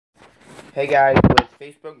Hey guys, with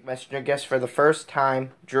Facebook Messenger guest for the first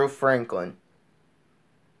time, Drew Franklin.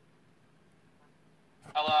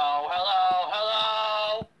 Hello, hello,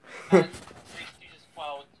 hello! Excuse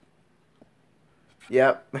quote.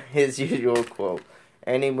 Yep, his usual quote.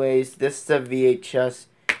 Anyways, this is a VHS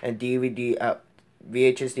and VHS,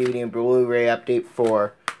 DVD, and Blu-ray update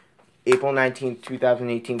for April 19th,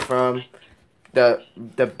 2018 from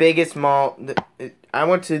the biggest mall. I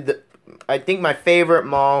went to I think my favorite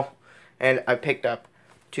mall, and I picked up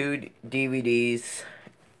 2 DVDs.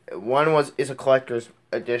 One is a collector's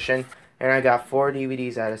edition, and I got 4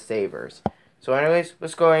 DVDs out of Savers. So anyways,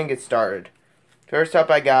 let's go ahead and get started. First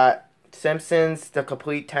up, I got Simpsons, the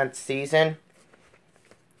complete 10th season.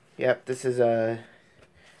 Yep, this is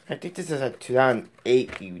I think this is a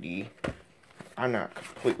 2008 DVD. I'm not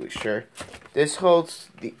completely sure. This holds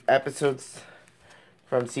the episodes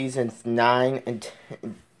from seasons 9 and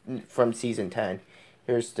from season 10.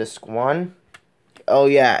 Here's disc 1. Oh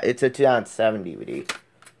yeah, it's a 2007 DVD.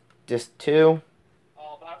 Disc 2.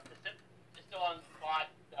 Oh, but it's still on spot,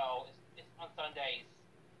 though. It's on Sundays.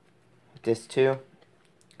 Disc 2.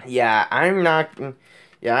 Yeah,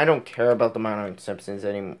 I don't care about the Modern Simpsons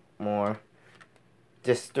anymore.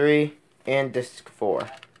 Disc 3 and Disc 4.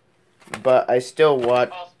 But I still watch.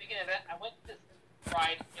 Oh, speaking of that, I went to this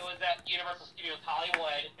ride. It was at Universal Studios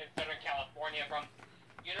Hollywood in Southern California from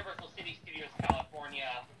Universal City Studios, California.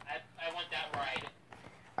 I went that ride.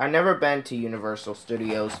 I've never been to Universal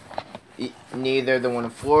Studios, neither the one in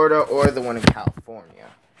Florida or the one in California,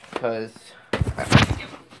 because You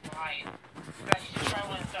should try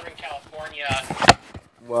one in Southern California.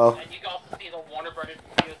 well, And you can also see the Warner Brothers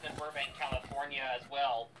Studios in Burbank, California as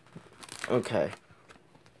well. okay.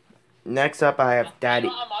 Next up, I have Daddy.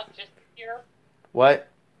 You know, I'm autistic here. What?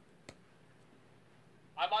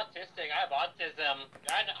 I'm autistic. I have autism.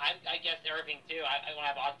 I guess everything too. I don't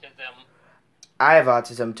have autism. I have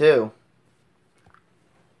autism too.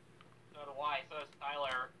 So do I. So does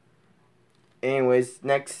Tyler. Anyways,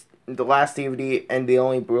 next, the last DVD and the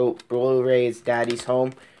only Blu-ray is Daddy's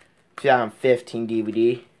Home, 2015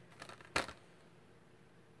 DVD.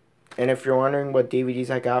 And if you're wondering what DVDs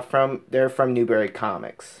I got from, they're from Newberry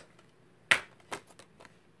Comics.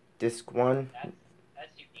 Disc 1. That's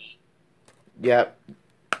unique. Yep.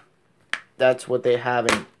 That's what they have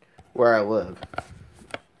in where I live.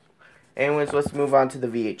 Anyways, let's move on to the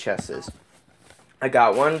VHSs. I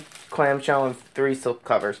got 1 clamshell and 3 silk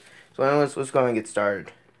covers. So anyways, let's go and get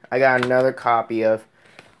started. I got another copy of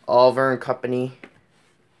Oliver and Company.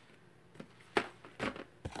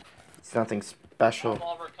 It's nothing special.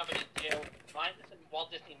 Oliver Company too. Mine is a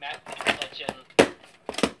Walt Disney Magazine collection.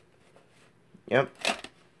 Yep.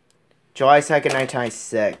 July 2nd,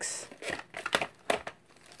 1996.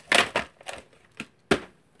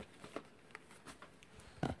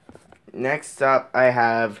 Next up, I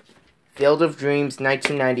have Field of Dreams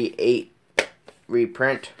 1998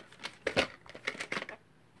 reprint. There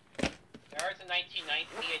is a 1990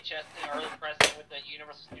 VHS in early pressing with the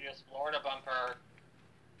Universal Studios Florida bumper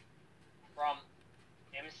from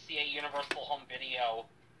MCA Universal Home Video.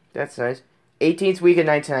 That's nice. 18th week of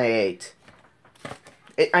 1998.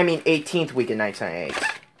 18th week of 1998.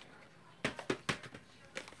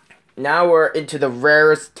 Now we're into the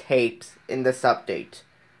rarest tapes in this update.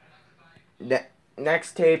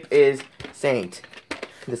 Next tape is Saint.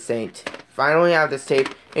 The Saint. Finally have this tape.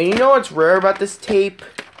 And you know what's rare about this tape?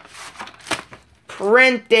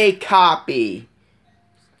 Print day copy.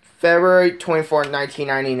 February 24,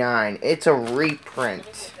 1999. It's a reprint.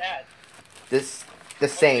 What is that? The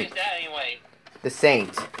Saint. What is that anyway? The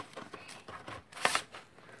Saint.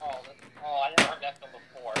 I never heard that film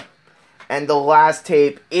before. And the last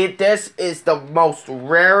tape. This is the most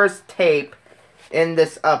rarest tape in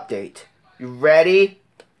this update. You ready?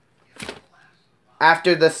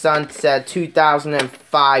 After the Sunset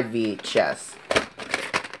 2005 VHS.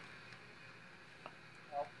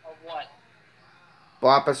 Of what?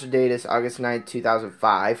 Blockbuster date is August 9th,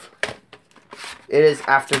 2005. It is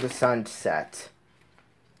After the Sunset.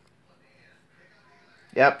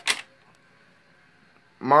 Yep.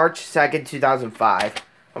 March 2nd, 2005.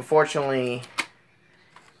 Unfortunately,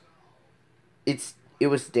 it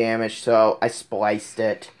was damaged, so I spliced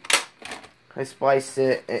it.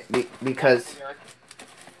 Because,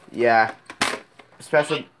 yeah,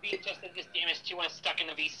 especially. VHS that gets damaged too when it's stuck in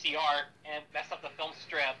the VCR and messed up the film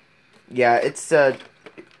strip. Yeah, it's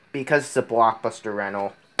because it's a Blockbuster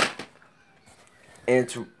rental and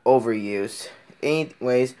it's overused.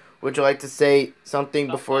 Anyways, would you like to say something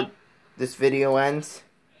before this video ends?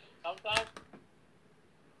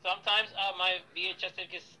 Sometimes my VHS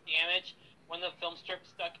tape gets damaged when the film strip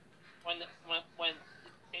stuck when it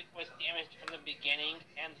was damaged beginning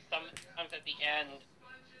and sometimes at the end.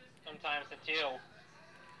 Sometimes the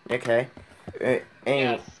two. Okay. Anyway,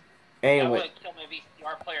 Yes. That anyway, would kill my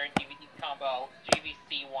VCR player and DVD combo,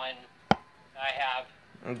 GVC one I have.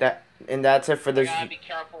 that's it for I this. gotta be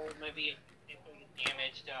careful with my VHS if it gets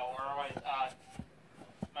damaged though, or otherwise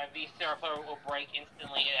my VCR player will break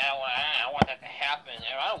instantly. And I don't want that to happen.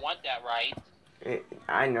 I don't want that, right?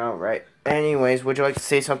 I know, right? Anyways, would you like to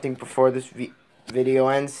say something before this video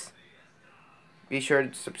ends? Be sure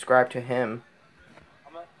to subscribe to him.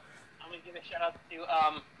 I'm gonna give a shout out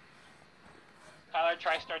to Tyler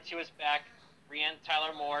TriStar 2 is back. Brienne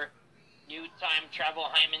Tyler Moore, New Time Travel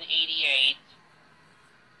Hyman 88,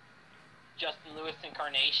 Justin Lewis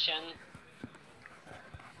Incarnation,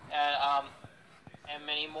 and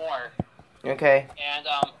many more. Okay. And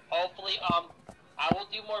hopefully I will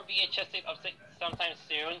do more VHS sometime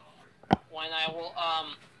soon when I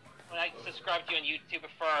subscribe to you on YouTube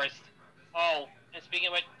first. Oh, and speaking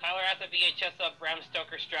of it, Tyler has a VHS of Bram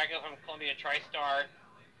Stoker's Dracula from Columbia TriStar.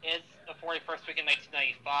 It's the 41st week in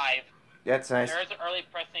 1995. That's nice. There is an early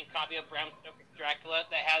pressing copy of Bram Stoker's Dracula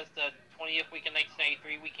that has the 20th week in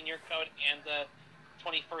 1993 week in year code and the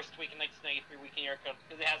 21st week in 1993 week in year code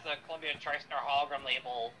because it has a Columbia TriStar hologram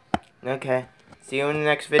label. Okay. See you in the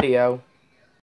next video.